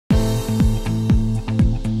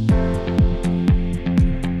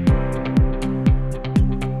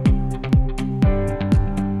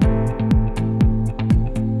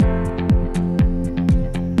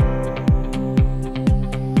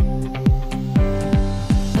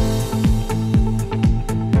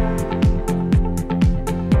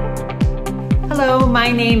my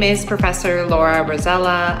name is Professor Laura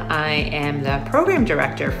Rosella. I am the Program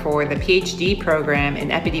Director for the PhD program in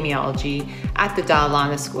Epidemiology at the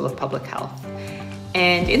Dalla School of Public Health.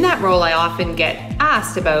 And in that role, I often get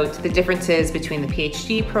asked about the differences between the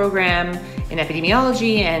PhD program in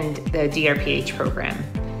Epidemiology and the DrPH program.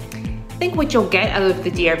 I think what you'll get out of the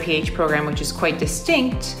DrPH program, which is quite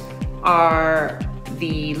distinct, are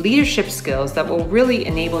the leadership skills that will really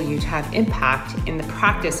enable you to have impact in the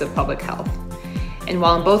practice of public health. And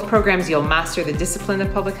while in both programs you'll master the discipline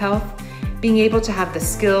of public health, being able to have the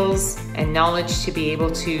skills and knowledge to be able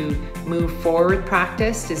to move forward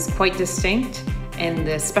practice is quite distinct, and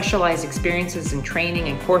the specialized experiences and training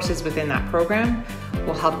and courses within that program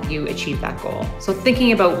will help you achieve that goal. So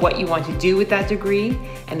thinking about what you want to do with that degree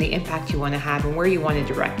and the impact you want to have and where you want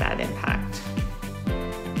to direct that impact.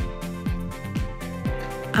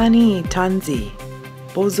 Ani Tanzi,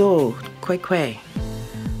 Bozo Kwekwe.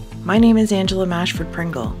 My name is Angela Mashford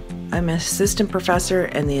Pringle. I'm an assistant professor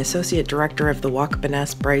and the associate director of the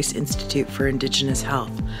Waakabanes Bryce Institute for Indigenous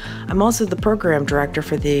Health. I'm also the program director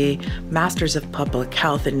for the Masters of Public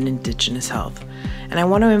Health in Indigenous Health. And I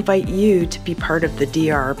want to invite you to be part of the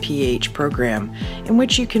DrPH program, in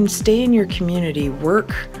which you can stay in your community,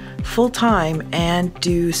 work full-time, and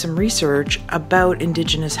do some research about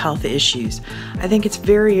Indigenous health issues. I think it's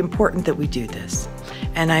very important that we do this,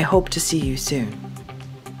 and I hope to see you soon.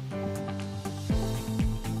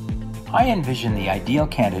 I envision the ideal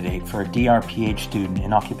candidate for a DrPH student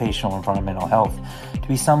in occupational environmental health to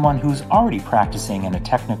be someone who's already practicing in a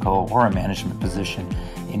technical or a management position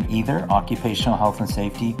in either occupational health and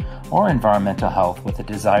safety or environmental health with a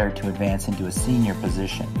desire to advance into a senior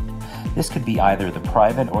position. This could be either the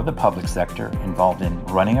private or the public sector involved in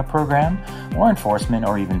running a program or enforcement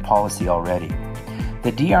or even policy already.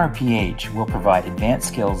 The DrPH will provide advanced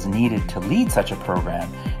skills needed to lead such a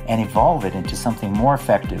program and evolve it into something more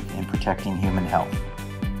effective in protecting human health.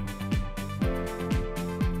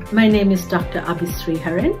 My name is Dr. Abhisri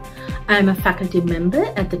Haran. I am a faculty member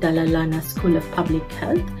at the Lana School of Public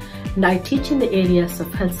Health, and I teach in the areas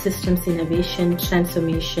of health systems innovation,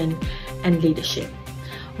 transformation, and leadership.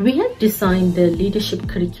 We have designed the leadership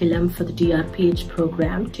curriculum for the DrPH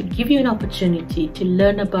program to give you an opportunity to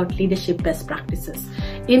learn about leadership best practices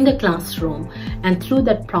in the classroom, and through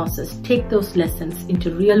that process take those lessons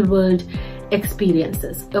into real-world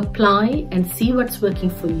experiences, apply and see what's working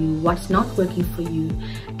for you, what's not working for you,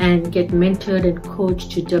 and get mentored and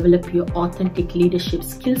coached to develop your authentic leadership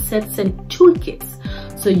skill sets and toolkits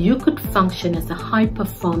so you could function as a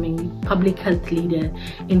high-performing public health leader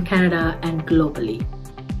in Canada and globally.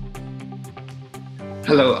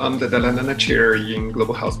 Hello, I'm the Lana Chair in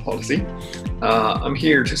Global Health Policy. I'm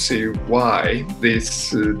here to see why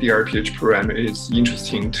this DrPH program is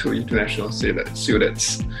interesting to international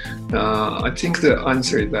students. I think the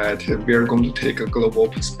answer is that we are going to take a global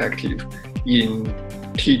perspective in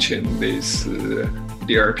teaching this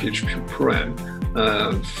DrPH program.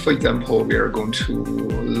 For example, we are going to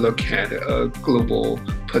look at a global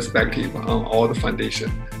perspective on all the foundation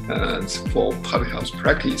for public health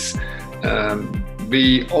practice.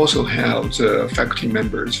 We also have the faculty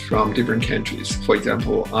members from different countries. For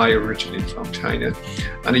example, I originate from China,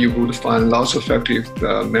 and you would find lots of faculty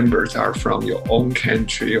members are from your own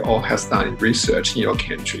country or has done research in your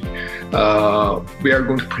country. We are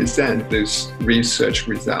going to present these research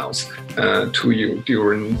results to you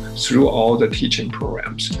through all the teaching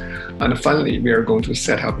programs. And finally, we are going to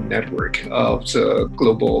set up a network of the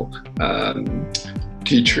global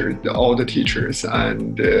teachers, all the teachers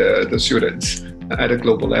and the students at a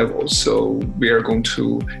global level. So we are going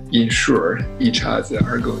to ensure each other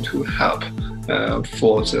are going to help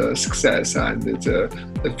for the success and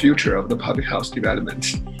the future of the public health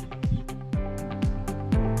development.